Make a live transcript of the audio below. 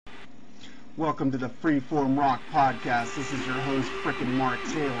Welcome to the Freeform Rock Podcast. This is your host, frickin' Mark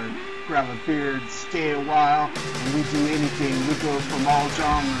Taylor. Grab a beard, stay a while, and we do anything. We go from all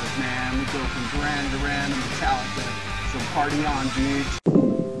genres, man. We go from Duran Duran to Metallica. So party on, dudes.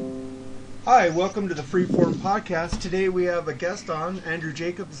 Hi, welcome to the Freeform Podcast. Today we have a guest on, Andrew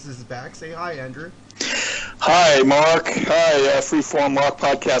Jacobs is back. Say hi, Andrew. Hi, Mark. Hi, Freeform Rock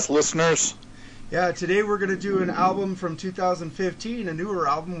Podcast listeners. Yeah, today we're going to do an album from 2015, a newer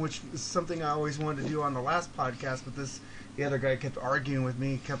album, which is something I always wanted to do on the last podcast, but the other guy kept arguing with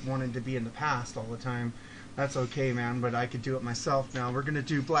me, kept wanting to be in the past all the time. That's okay, man, but I could do it myself now. We're going to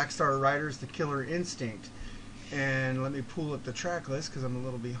do Black Star Riders, The Killer Instinct. And let me pull up the track list, because I'm a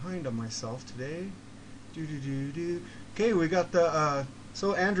little behind on myself today. Okay, we got the...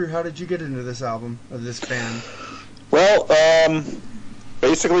 So, Andrew, how did you get into this album, of this band? Well,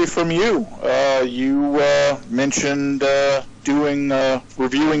 basically from you. You mentioned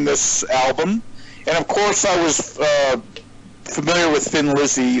reviewing this album. And of course I was familiar with Thin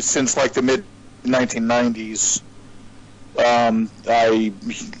Lizzy since like the mid-1990s. I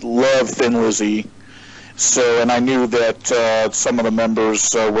love Thin Lizzy. And I knew that some of the members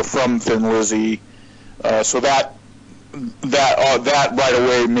were from Thin Lizzy. So that right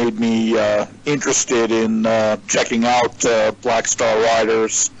away made me interested in checking out Black Star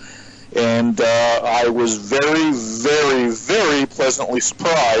Riders, and I was very, very, very pleasantly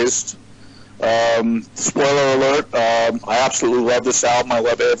surprised. Spoiler alert, I absolutely love this album. I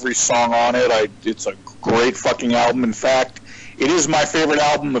love every song on it. It's a great fucking album. In fact, it is my favorite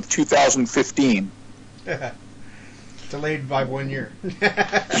album of 2015. Delayed by 1 year.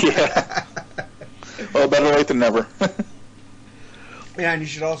 Yeah. Well, better late than never. Yeah, and you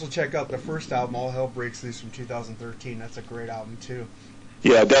should also check out the first album, All Hell Breaks Loose, from 2013. That's a great album, too.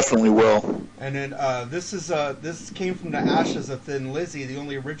 Yeah, definitely will. And then this came from the ashes of Thin Lizzy. The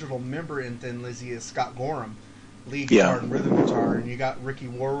only original member in Thin Lizzy is Scott Gorham, lead guitar and rhythm guitar. And you got Ricky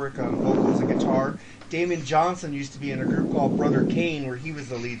Warwick on vocals and guitar. Damon Johnson used to be in a group called Brother Kane, where he was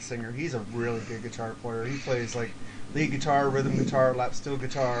the lead singer. He's a really good guitar player. He plays like lead guitar, rhythm guitar, lap steel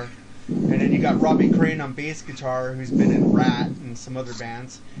guitar. And then you got Robbie Crane on bass guitar, who's been in Rat and some other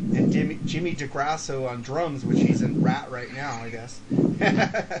bands, and Jimmy DeGrasso on drums, which he's in Rat right now, I guess.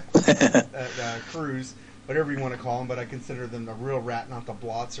 Cruise, whatever you want to call them, but I consider them the real Rat, not the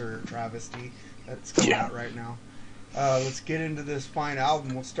Blotzer travesty that's coming out right now. Let's get into this fine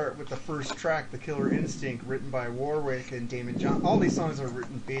album. We'll start with the first track, The Killer Instinct, written by Warwick and Damon Johnson. All these songs are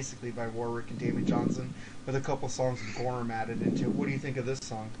written basically by Warwick and Damon Johnson, with a couple songs with Gorham added into it. What do you think of this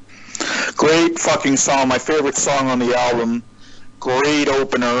song? Great fucking song. My favorite song on the album. Great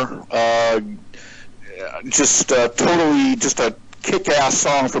opener. Just a kick-ass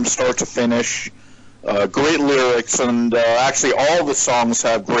song from start to finish. Great lyrics, and actually all the songs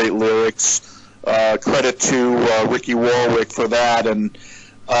have great lyrics. Credit to Ricky Warwick for that. And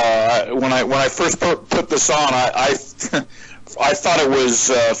when I first put this on, I thought it was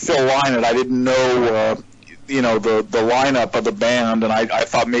Phil Lynott. I didn't know the lineup of the band, and I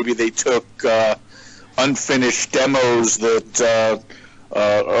thought maybe they took unfinished demos that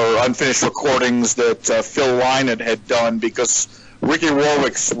or unfinished recordings that Phil Lynott had done, because Ricky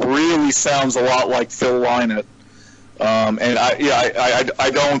Warwick really sounds a lot like Phil Lynott. And I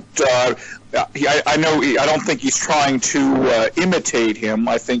don't think he's trying to imitate him.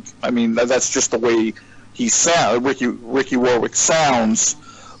 I mean that's just the way he sounds. Ricky Warwick sounds.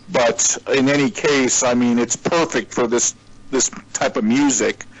 But in any case, I mean, it's perfect for this type of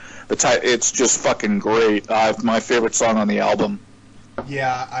music. It's just fucking great. My favorite song on the album.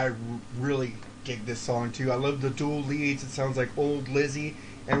 Yeah, I really dig this song too. I love the dual leads. It sounds like old Lizzy.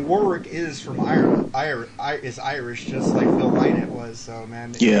 And Warwick is from Ireland. Is Irish, just like Phil Lynott was. So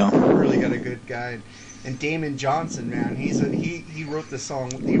man, yeah, really got a good guy. And Damon Johnson, man, he wrote the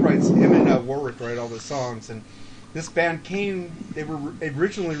song. Him and Warwick write all the songs. And this band they were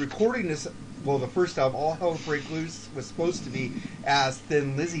originally recording this, well, the first album, All Hell Break Loose, was supposed to be as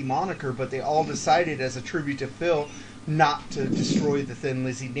Thin Lizzy moniker, but they all decided as a tribute to Phil not to destroy the Thin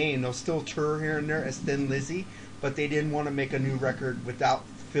Lizzy name. They'll still tour here and there as Thin Lizzy, but they didn't want to make a new record without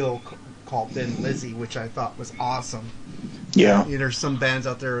Phil called Thin Lizzy, which I thought was awesome. Yeah. There's some bands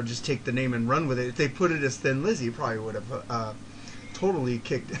out there who just take the name and run with it. If they put it as Thin Lizzy, it probably would have totally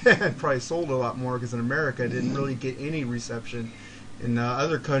kicked, probably sold a lot more, because in America it didn't really get any reception. In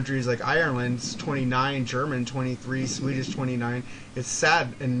other countries like Ireland, it's 29, German 23, Swedish 29. It's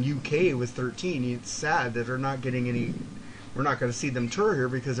sad. In UK it was 13. It's sad that they're not getting any. We're not going to see them tour here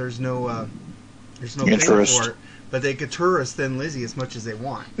because there's no interest for it. But they could tour as Thin Lizzy as much as they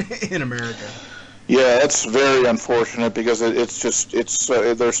want in America. Yeah, that's very unfortunate because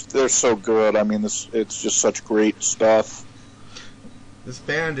they're so good. I mean, it's just such great stuff. This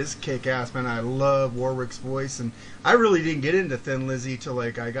band is kick-ass, man. I love Warwick's voice, and I really didn't get into Thin Lizzy till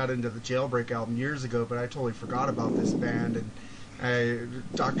like I got into the Jailbreak album years ago, but I totally forgot about this band, and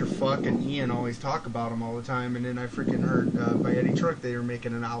Dr. Fuck and Ian always talk about them all the time, and then I freaking heard by Eddie Trunk they were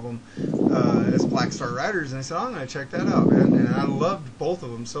making an album as Black Star Riders, and I said, oh, I'm going to check that out, man, and I loved both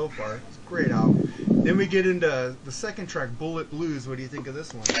of them so far. It's a great album. Then we get into the second track, Bullet Blues. What do you think of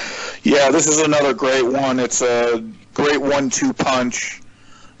this one? Yeah, this is another great one. It's a great 1-2 punch,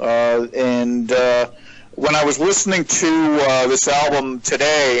 and when I was listening to this album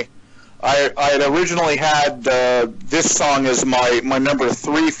today, I had originally had this song as my number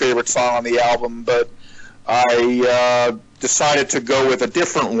 3 favorite song on the album, but I decided to go with a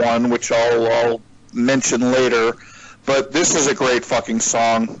different one, which I'll mention later. But this is a great fucking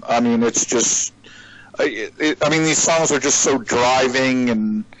song. I mean, it's just, I mean, these songs are just so driving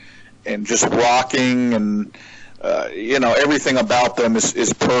and just rocking, and everything about them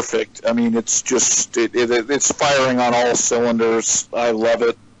is perfect. I mean, it's just it's firing on all cylinders. I love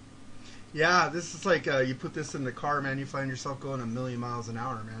it. Yeah, this is like you put this in the car, man. You find yourself going 1,000,000 miles an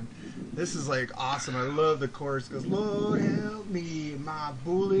hour, man. This is like awesome. I love the chorus. It goes, Lord help me, my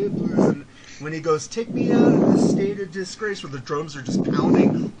bullet blues. And when he goes, take me out of this state of disgrace, where the drums are just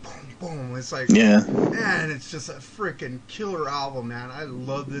pounding, boom, boom. It's like, man, it's just a freaking killer album, man. I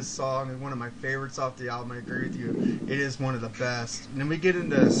love this song. It's one of my favorites off the album. I agree with you. It is one of the best. And then we get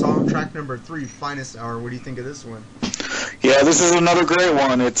into song track number 3, Finest Hour. What do you think of this one? Yeah, this is another great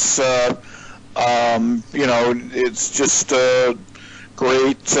one. It's, it's just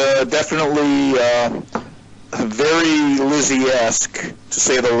great. Definitely very Lizzy-esque, to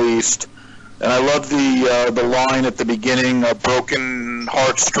say the least. And I love the line at the beginning, broken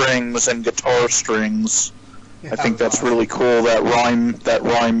heartstrings and guitar strings. I think that's really cool. That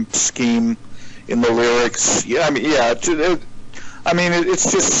rhyme scheme in the lyrics. Yeah, I mean,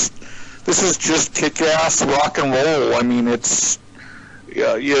 it's just. This is just kick-ass rock and roll. I mean, it's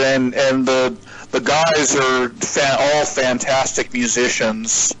and the guys are all fantastic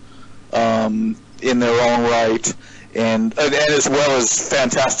musicians in their own right, and as well as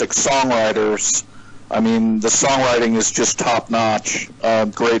fantastic songwriters. I mean, the songwriting is just top-notch.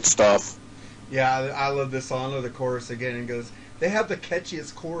 Great stuff. Yeah, I love this song. I love the chorus again. It goes, they have the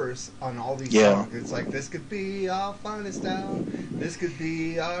catchiest chorus on all these songs. It's like, this could be our finest hour. This could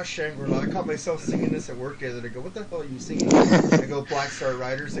be our Shangri-La. I caught myself singing this at work the other day. I go, what the hell are you singing? I go, Black Star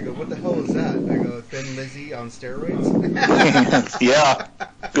Riders. They go, what the hell is that? I go, Thin Lizzy on steroids? Yeah.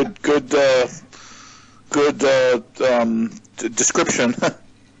 Good description.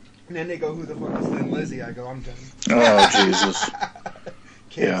 And then they go, who the fuck is Thin Lizzy? I go, I'm done. Oh, Jesus.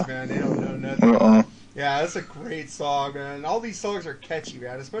 Kids, man, they don't know nothing. Yeah, that's a great song, man. All these songs are catchy,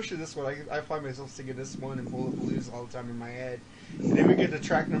 man. Especially this one. I find myself singing this one and Bullet Blues all the time in my head. And then we get to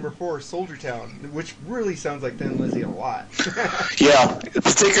track number 4, Soldier Town, which really sounds like Thin Lizzy a lot. Yeah,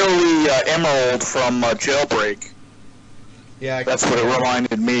 particularly Emerald from Jailbreak. Yeah, that's what it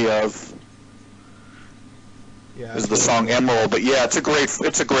reminded me of. Yeah, is the song Emerald. But yeah, it's a great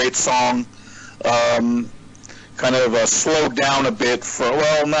song. Kind of slowed down a bit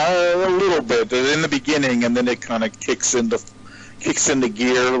a little bit in the beginning, and then it kind of kicks into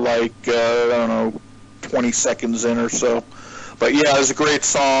gear like I don't know, 20 seconds in or so. But yeah, it's a great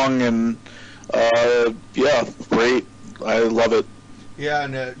song, and yeah, great. I love it. Yeah,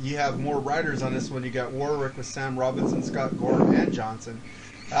 and you have more writers on this one. You got Warwick with Sam Robinson, Scott Gorham, and Johnson.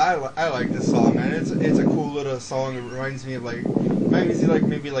 I like this song, man. It's a cool little song. It reminds me of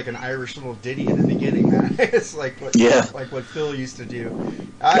maybe like an Irish little ditty in the beginning, man. It's like what Phil used to do.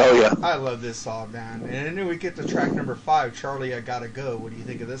 I love this song, man. And then we get to track number 5, Charlie, I Gotta Go. What do you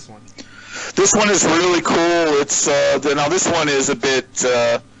think of this one? This one is really cool. It's now this one is a bit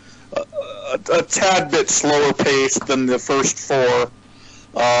a tad bit slower paced than the first 4,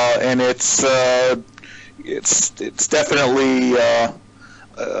 and it's definitely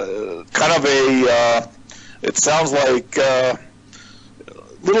kind of a it sounds like a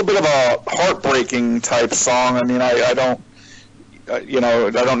little bit of a heartbreaking type song. I mean, I don't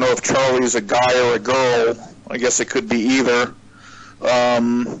know if Charlie's a guy or a girl. I guess it could be either.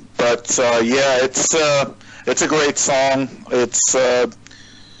 But yeah, it's a great song. It's I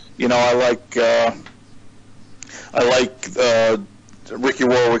like Ricky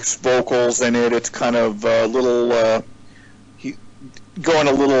Warwick's vocals in it. It's kind of a little going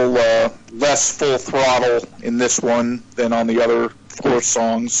a little less full throttle in this one than on the other 4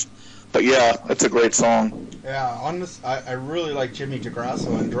 songs. but yeah, it's a great song. Yeah, on this, I really like Jimmy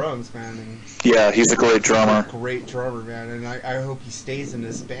DeGrasso on drums, man. And yeah, he's a great drummer. Great drummer, man, and I hope he stays in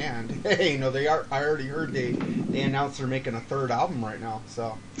this band. Hey, I already heard they announced they're making a third album right now.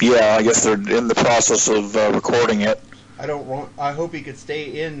 So yeah, I guess they're in the process of recording it. I hope he could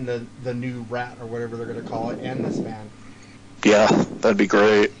stay in the new Rat or whatever they're gonna call it and this band. Yeah, that'd be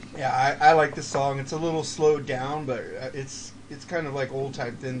great. Yeah, I like this song. It's a little slowed down, but it's kind of like old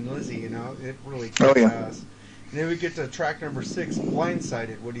type Thin Lizzy, you know. It really kicks ass. And then we get to track number 6,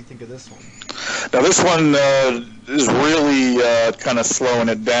 Blindsided. What do you think of this one? Now this one is really kind of slowing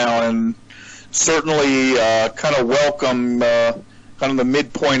it down, and certainly kind of welcome kind of the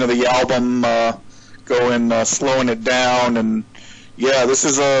midpoint of the album, slowing it down. And yeah, this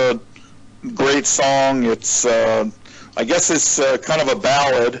is a great song. It's I guess it's kind of a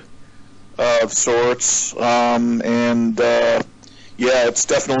ballad of sorts, and yeah, it's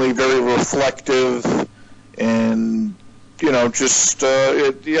definitely very reflective, and just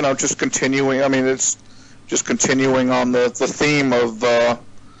continuing. I mean, it's just continuing on the theme of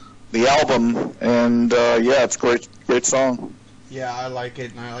the album, and yeah, it's great song. Yeah, I like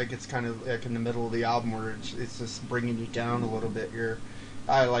it, and I like it's kind of like in the middle of the album where it's just bringing you down a little bit.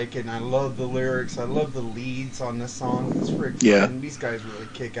 I like it, and I love the lyrics. I love the leads on this song. It's freaking. Yeah. And these guys really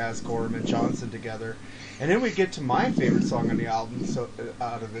kick ass, Gorham and Johnson together. And then we get to my favorite song on the album. So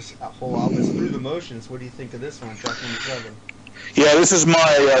out of this whole album is Through the Motions. What do you think of this one, track number 7? Yeah, this is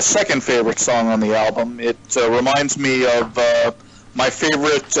my second favorite song on the album. It reminds me of my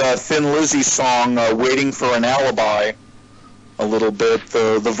favorite Thin Lizzy song, "Waiting for an Alibi." A little bit.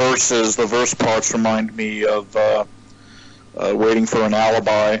 The verse parts remind me of "Waiting for an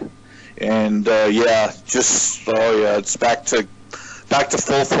Alibi," and yeah, it's back to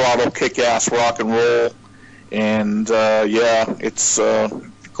full throttle kick-ass rock and roll, and yeah, it's a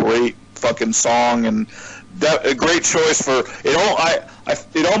great fucking song, and a great choice for it.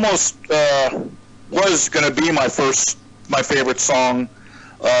 It almost was going to be my favorite song,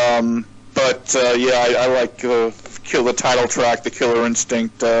 but yeah, I like the title track, "The Killer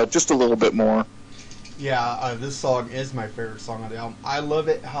Instinct," just a little bit more. Yeah, this song is my favorite song on the album. I love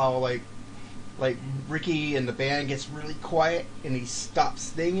it how like Ricky and the band gets really quiet and he stops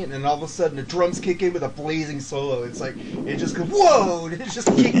singing, and all of a sudden the drums kick in with a blazing solo. It's like it just goes whoa, and it just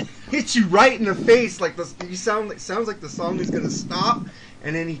hits you right in the face. Like this, sounds like the song is gonna stop,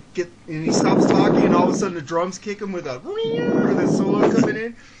 and then he stops talking, and all of a sudden the drums kick him with a and the solo coming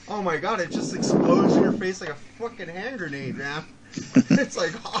in. Oh my god, it just explodes in your face like a fucking hand grenade, man. It's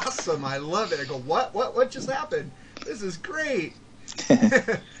like awesome. I love it. I go, what just happened? This is great.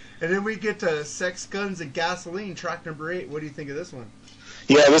 And then we get to Sex, Guns, and Gasoline, track number 8. What do you think of this one?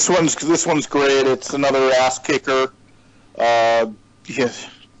 Yeah, this one's great. It's another ass kicker. Yeah,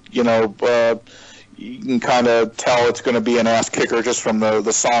 you can kind of tell it's going to be an ass kicker just from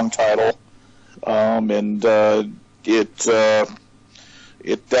the song title, and it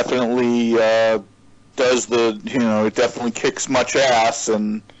definitely does it definitely kicks much ass,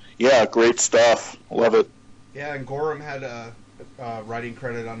 and yeah, great stuff. Love it. Yeah, and Gorham had a writing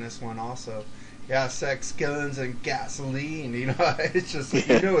credit on this one also. Yeah, Sex, Guns, and Gasoline. It's just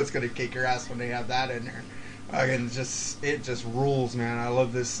it's gonna kick your ass when they have that in there. And it just rules, man. I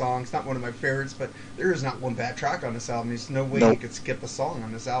love this song. It's not one of my favorites, but there is not one bad track on this album. There's no way you could skip a song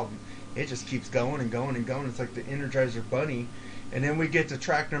on this album. It just keeps going and going and going. It's like the Energizer Bunny. And then we get to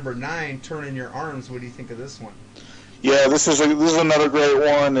track number 9, "Turn in Your Arms." What do you think of this one? Yeah, this is another great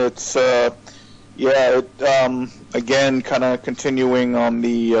one. It's again kind of continuing on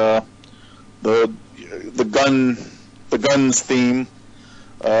the guns theme,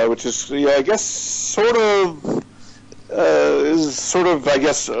 which is I guess sort of I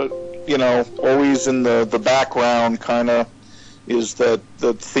guess always in the background kind of is that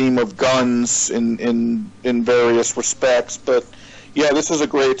the theme of guns in various respects, but yeah, this is a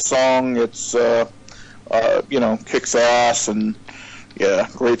great song. It's kicks ass, and yeah,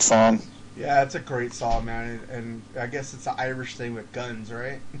 great song. Yeah, it's a great song, man, and I guess it's the Irish thing with guns,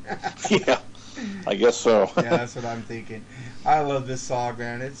 right? Yeah, I guess so. Yeah, that's what I'm thinking. I love this song,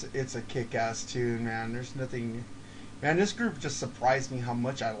 man. It's a kick-ass tune, man. There's nothing. Man, this group just surprised me how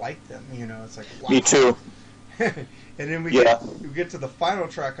much I like them. It's like wow. Me too. And then we get to the final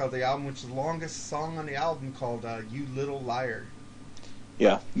track of the album, which is the longest song on the album, called "You Little Liar."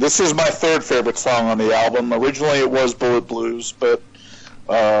 Yeah, this is my third favorite song on the album. Originally, it was "Bullet Blues," but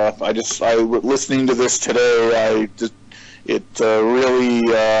listening to this today, it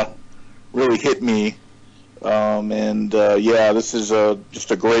really hit me, and yeah, this is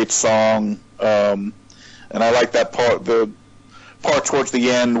just a great song, and I like that part, the part towards the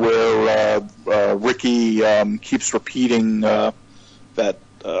end where Ricky keeps repeating that.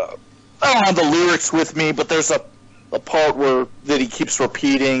 I don't have the lyrics with me, but there's a part where that he keeps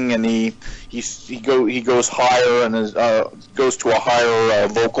repeating, and he goes higher and goes to a higher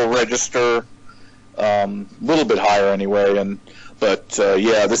vocal register, a little bit higher anyway. But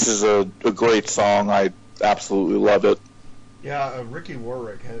yeah, this is a great song. I absolutely love it. Yeah, Ricky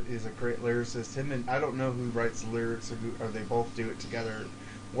Warwick is a great lyricist. Him and I don't know who writes the lyrics or they both do it together,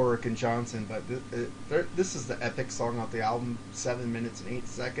 Warwick and Johnson. But this is the epic song off the album, 7 minutes and 8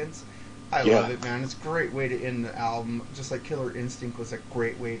 seconds. I love it, man. It's a great way to end the album, just like Killer Instinct was a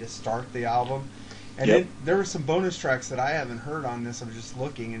great way to start the album. And then there were some bonus tracks that I haven't heard on this. I'm just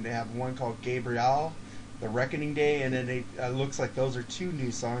looking, and they have one called Gabriel, The Reckoning Day, and then it looks like those are 2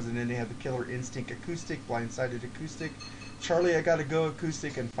 new songs. And then they have the Killer Instinct acoustic, Blindsided acoustic, Charlie I Gotta Go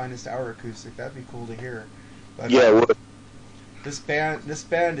acoustic, and Finest Hour acoustic. That'd be cool to hear. But, this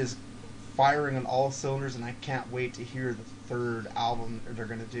band is firing on all cylinders, and I can't wait to hear the 3rd album they're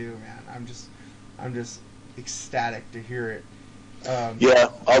gonna do, man. I'm just ecstatic to hear it. Yeah,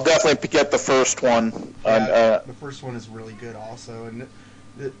 I'll definitely get the first one. The first one is really good also, and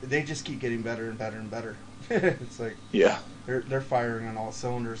they just keep getting better and better and better. It's like they're firing on all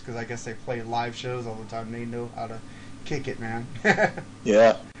cylinders, because I guess they play live shows all the time. They know how to kick it, man.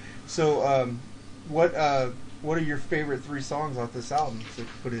 Yeah. So, what are your favorite 3 songs off this album? So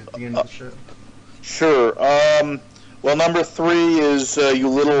put it at the end of the show. Sure. Well, number 3 is You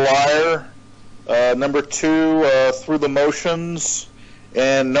Little Liar. Number 2, Through the Motions.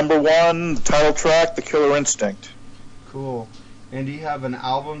 And number 1, the title track, The Killer Instinct. Cool. And do you have an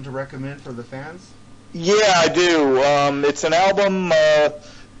album to recommend for the fans? Yeah, I do. It's an album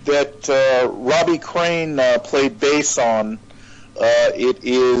that Robbie Crane played bass on. It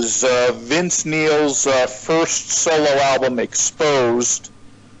is Vince Neil's first solo album, Exposed,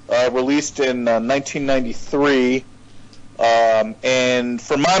 released in 1993. And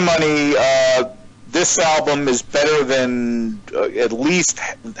for my money, this album is better than at least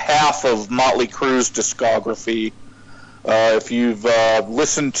half of Motley Crue's discography. If you've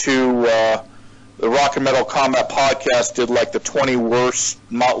listened to the Rock and Metal Combat podcast, did like the 20 worst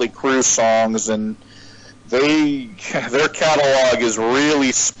Motley Crue songs, and their catalog is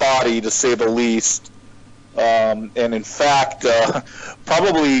really spotty, to say the least. And in fact,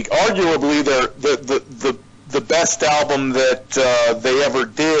 probably, arguably, the best album that they ever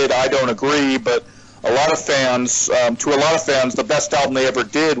did. I don't agree, but to a lot of fans, the best album they ever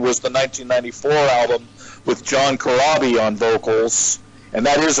did was the 1994 album with John Corabi on vocals, and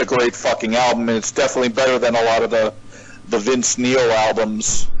that is a great fucking album, and it's definitely better than a lot of the Vince Neil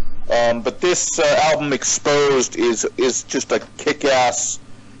albums. But this album, Exposed, is just a kick-ass.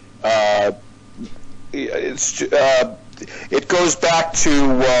 It goes back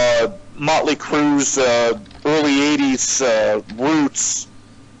to Motley Crue's early '80s roots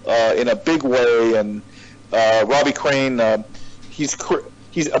in a big way, and Robbie Crane, he's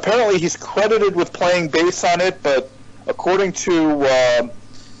credited with playing bass on it, but according to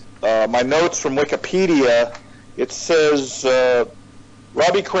my notes from Wikipedia, it says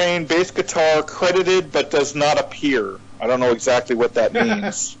Robbie Crane, bass guitar, credited but does not appear. I don't know exactly what that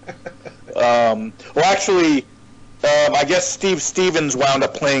means. Well, actually, I guess Steve Stevens wound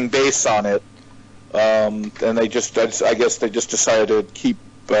up playing bass on it, and I guess they just decided to keep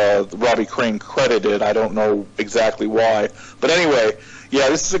Robbie Crane credited. I don't know exactly why, but anyway, yeah,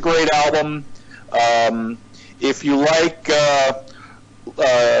 this is a great album. If you like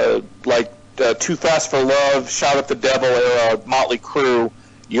Too Fast for Love, Shout at the Devil era Motley Crue,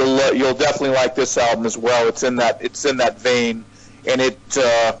 you'll definitely like this album as well. It's in that vein, and it's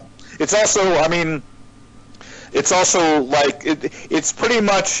also like it's pretty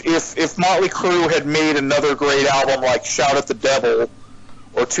much if Motley Crue had made another great album like Shout at the Devil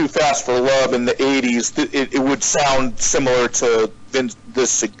or Too Fast for Love in the '80s, it would sound similar to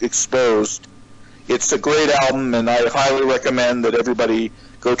this Exposed. It's a great album, and I highly recommend that everybody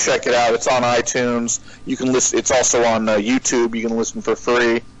go check it out. It's on iTunes. You can listen. It's also on YouTube. You can listen for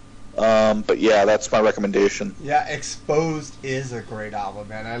free. But yeah, that's my recommendation. Yeah, Exposed is a great album,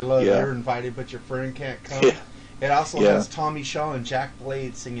 man. I love You're Invited But Your Friend Can't Come. Yeah. It also has Tommy Shaw and Jack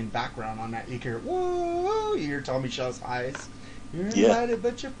Blade singing background on that. You hear, whoa, you hear Tommy Shaw's highs. You're invited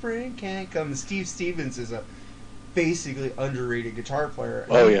but your friend can't come. And Steve Stevens is a basically underrated guitar player.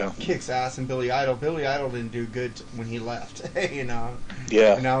 He kicks ass in Billy Idol. Billy Idol didn't do good when he left, you know.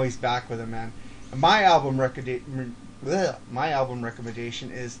 Yeah. And now he's back with him, man. My album recommendation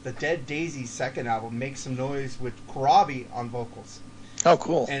is the Dead Daisies' second album, Make Some Noise, with Corabi on vocals. Oh,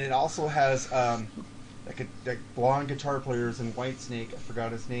 cool. And it also has That blonde guitar player is in Whitesnake. I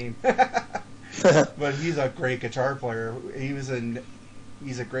forgot his name. But he's a great guitar player. He's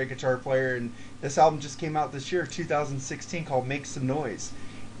a great guitar player, and this album just came out this year, 2016, called Make Some Noise.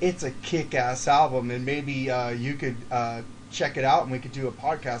 It's a kick-ass album, and maybe you could check it out and we could do a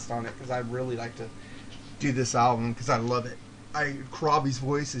podcast on it, because I'd really like to do this album because I love it. Corabi's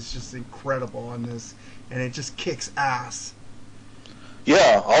voice is just incredible on this, and it just kicks ass.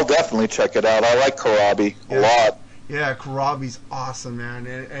 Yeah, I'll definitely check it out. I like Corabi a lot. Yeah, Corabi's awesome, man,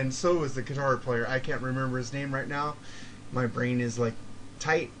 and so is the guitar player. I can't remember his name right now. My brain is like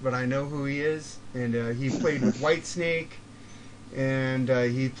tight, but I know who he is, and he played with Whitesnake, and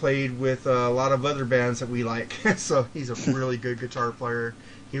he played with a lot of other bands that we like. So he's a really good guitar player.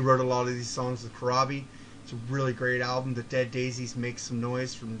 He wrote a lot of these songs with Corabi. It's a really great album. The Dead Daisies Make Some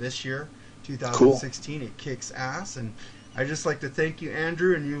Noise from this year, 2016. Cool. It kicks ass, and I just like to thank you,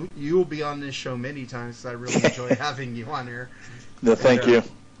 Andrew, and you will be on this show many times because I really enjoy having you on here. No, thank you.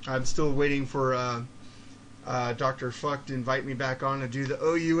 I'm still waiting for Dr. Fuck to invite me back on to do the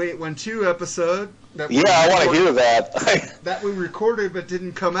OU812 episode. I want to hear that. That we recorded but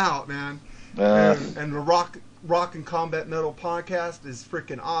didn't come out, man. And the Rock and Combat Metal podcast is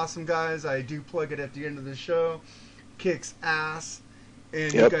freaking awesome, guys. I do plug it at the end of the show. Kicks ass.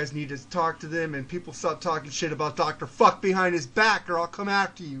 And you guys need to talk to them, and people stop talking shit about Dr. Fuck behind his back, or I'll come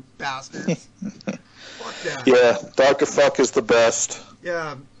after you, bastards. Fuck that. Yeah, Dr. Fuck is the best.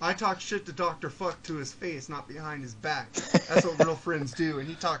 Yeah, I talk shit to Dr. Fuck to his face, not behind his back. That's what real friends do, and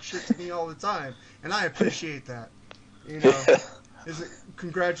he talks shit to me all the time, and I appreciate that. You know,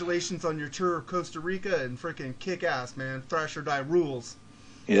 congratulations on your tour of Costa Rica, and freaking kick ass, man. Thrash or Die rules.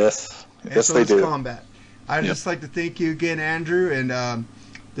 Yes, yes, so they do. Combat. I'd just like to thank you again, Andrew, and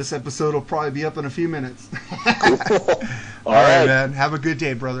this episode will probably be up in a few minutes. Cool. All right, man. Have a good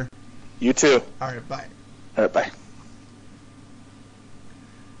day, brother. You too. All right, bye. All right, bye.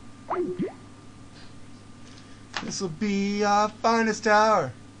 This will be our finest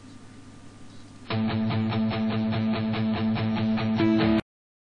hour.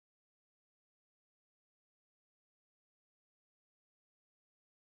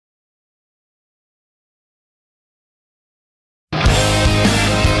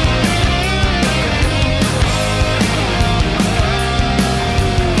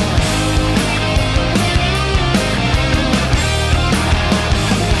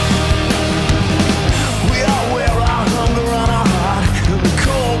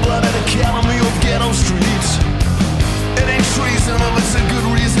 Cold-blooded academy of ghetto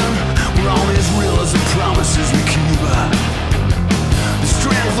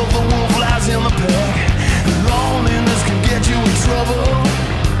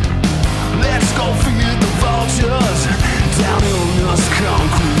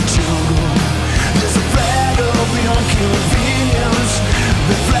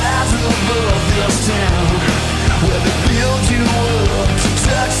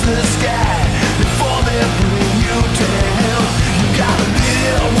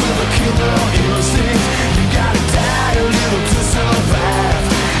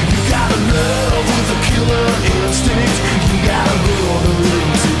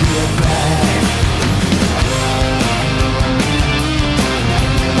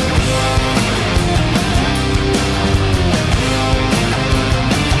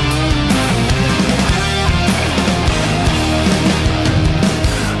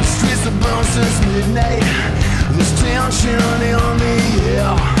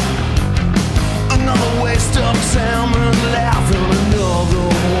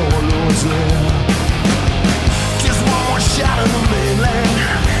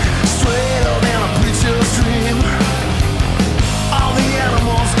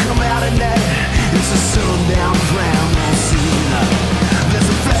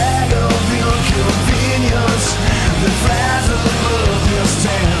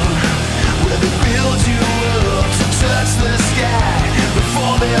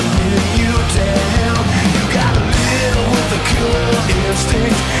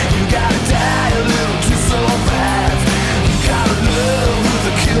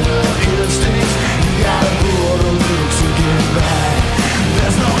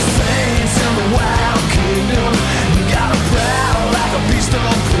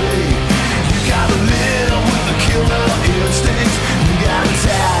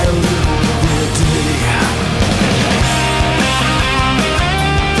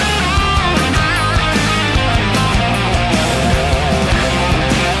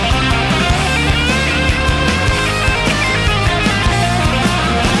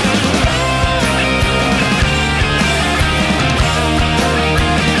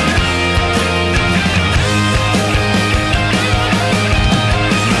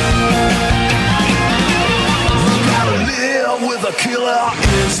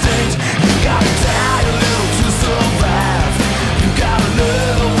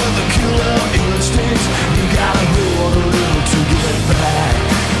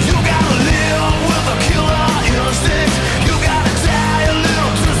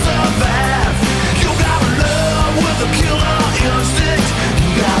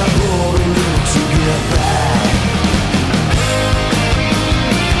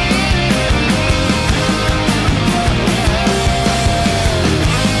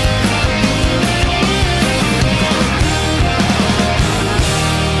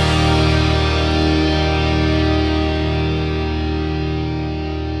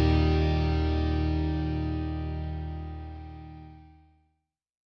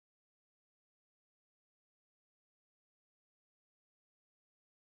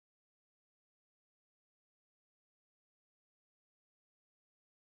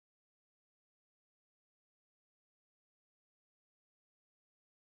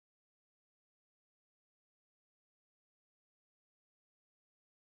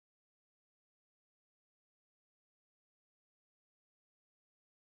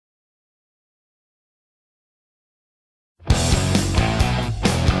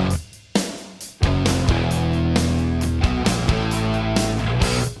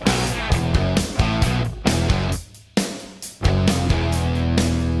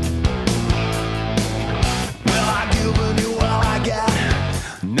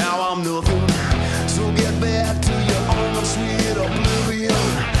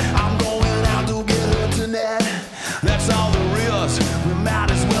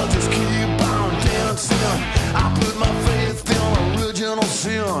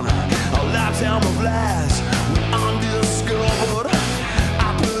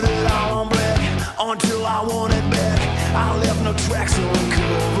until I want it back. I left no tracks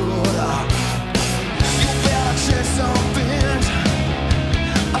uncovered. You better check some things.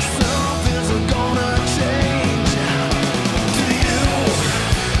 Some things are gonna change.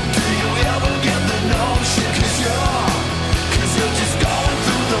 Do you ever get the notion? Cause you're just going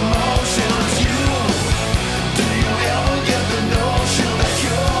through the motions. Do you ever get the notion that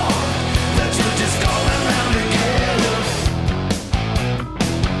you're just going round again?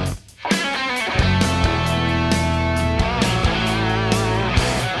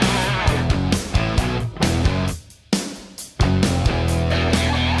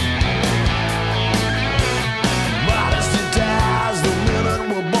 Modesty dies the minute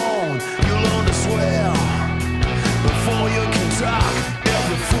we're born. You learn to swear before you can talk.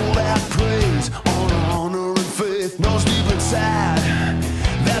 Every fool that prays on honor and faith knows deep inside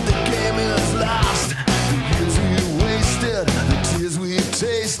that the game is lost. The years we wasted, the tears we've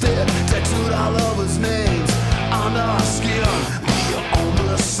tasted, tattooed our lovers' names on our skin. Be your own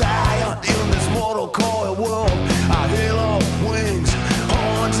messiah in this mortal coil world. Our halo wings,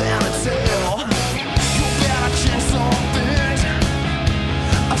 horns and a tail. You better change some things.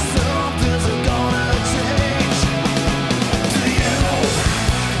 Some things are gonna change.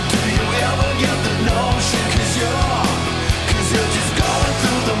 Do you ever get the notion? Cause you're just going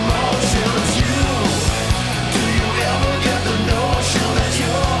through the motions. Do you ever get the notion that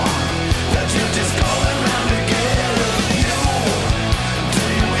you're just going round again? Do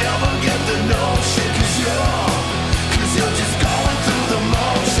you ever get the notion? Cause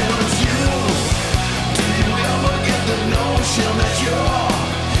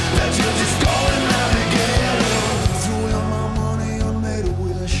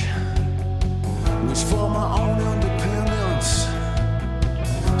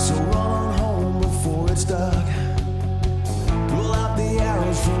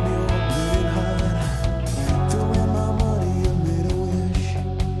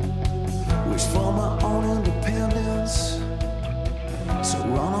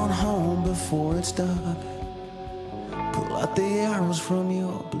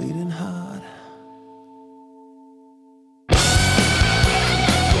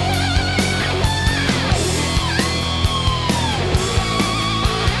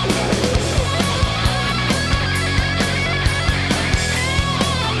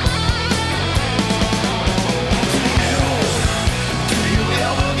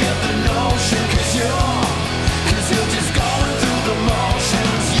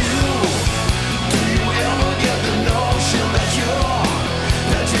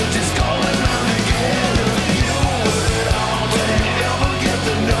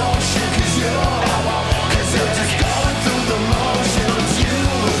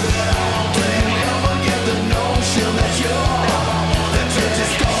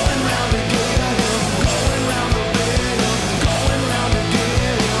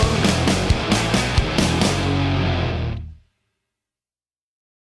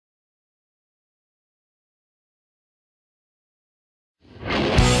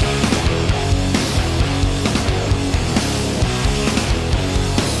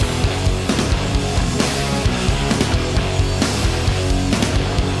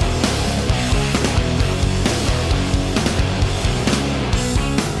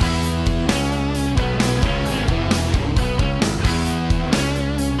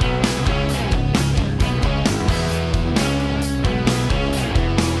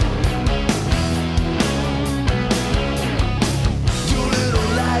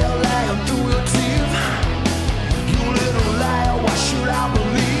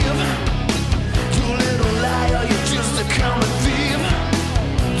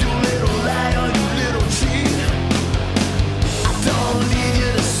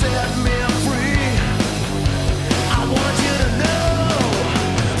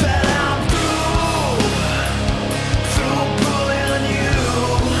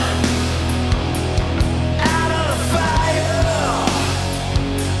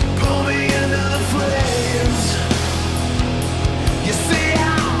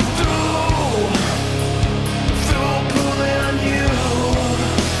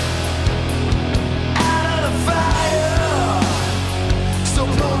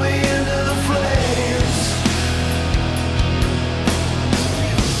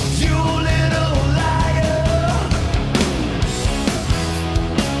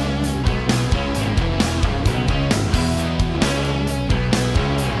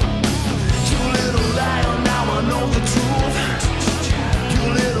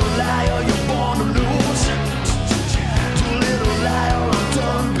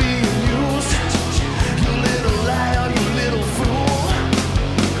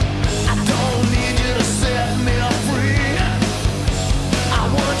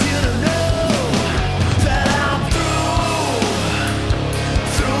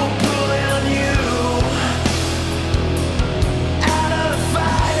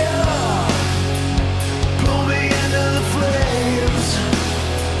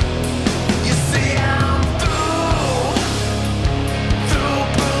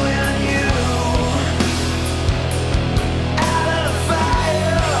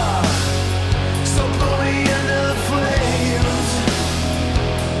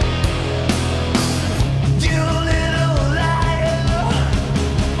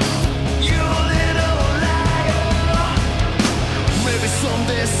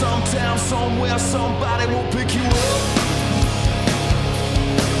Someday, sometime, somewhere, somebody will pick you up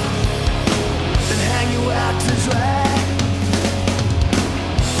and hang you out to dry.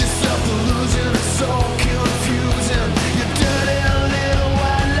 This self-delusion is so confusing. You dirty little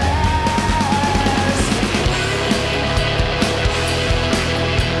white lies.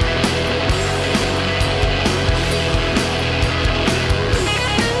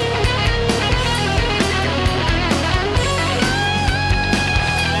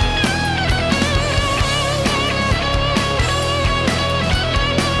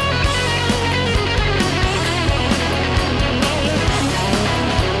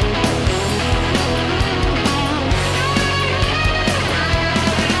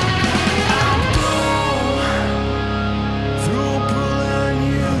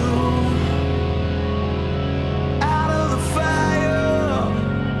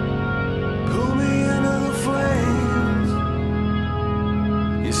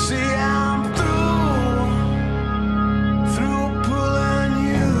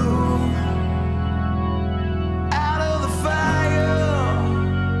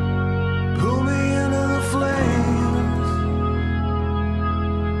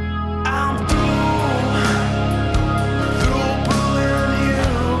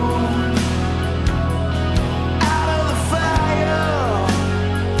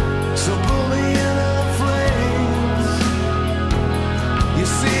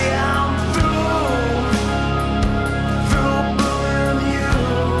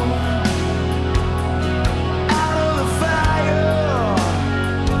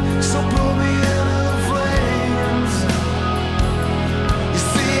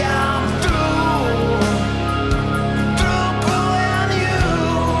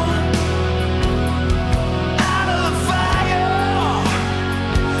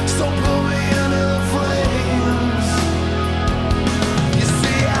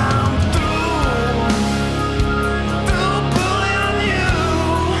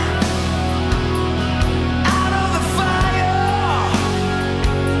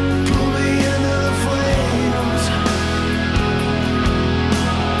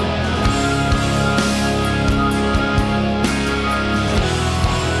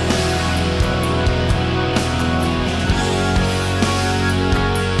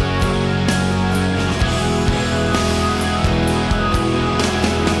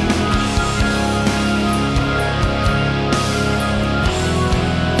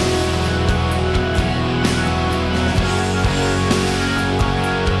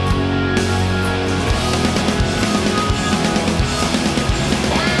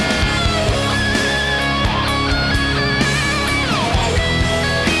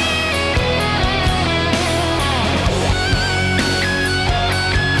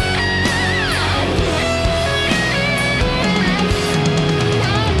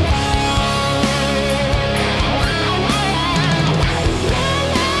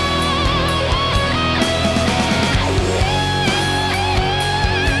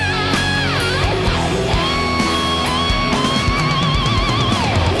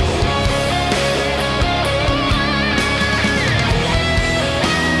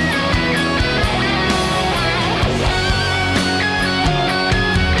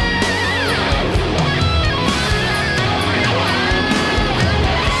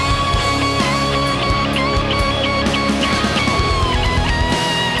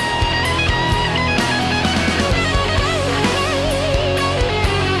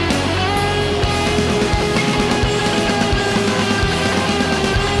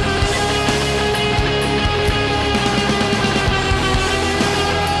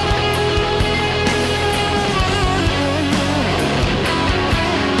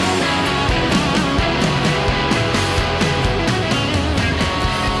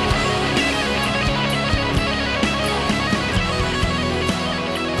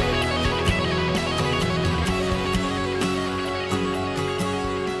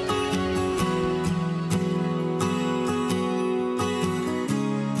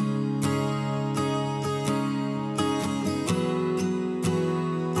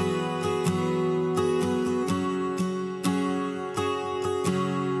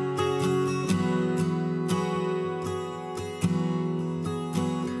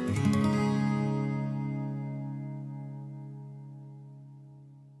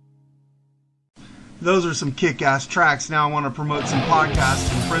 Those are some kick-ass tracks. Now I want to promote some podcasts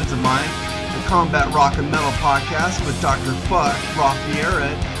from friends of mine. The Combat Rock and Metal Podcast with Dr. Fuck, Roth Vieira,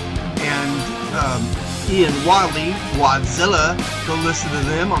 and Ian Wadley, Wadzilla. Go listen to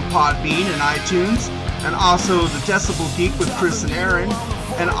them on Podbean and iTunes. And also the Decibel Geek with Chris and Aaron.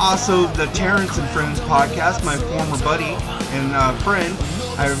 and also the Terrence and Friends podcast, my former buddy and friend.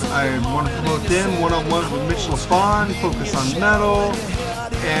 I want to promote them, one-on-ones with Mitch LaFon, focus on metal,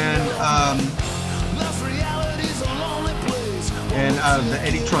 and the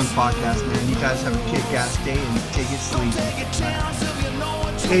Eddie Trunk podcast, man. You guys have a kick-ass day and take it sleepy.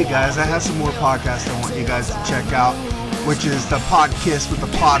 Hey guys, I have some more podcasts I want you guys to check out, which is the Podkiss with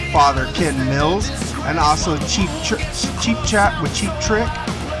the Podfather Ken Mills, and also Cheap Chat with Cheap Trick,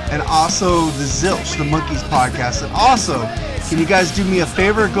 and also the Zilch, the Monkeys podcast. And also, can you guys do me a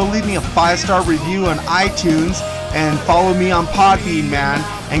favor? Go leave me a 5-star review on iTunes and follow me on Podbean, man.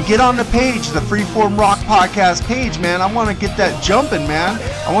 And get on the page, the Freeform Rock Podcast page, man. I want to get that jumping, man.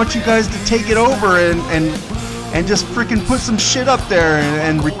 I want you guys to take it over and just freaking put some shit up there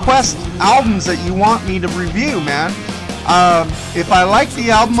and request albums that you want me to review, man. If I like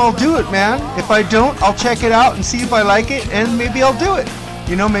the album, I'll do it, man. If I don't, I'll check it out and see if I like it, and maybe I'll do it.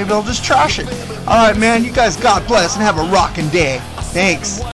 You know, maybe I'll just trash it. Alright, man, you guys, God bless, and have a rockin' day. Thanks.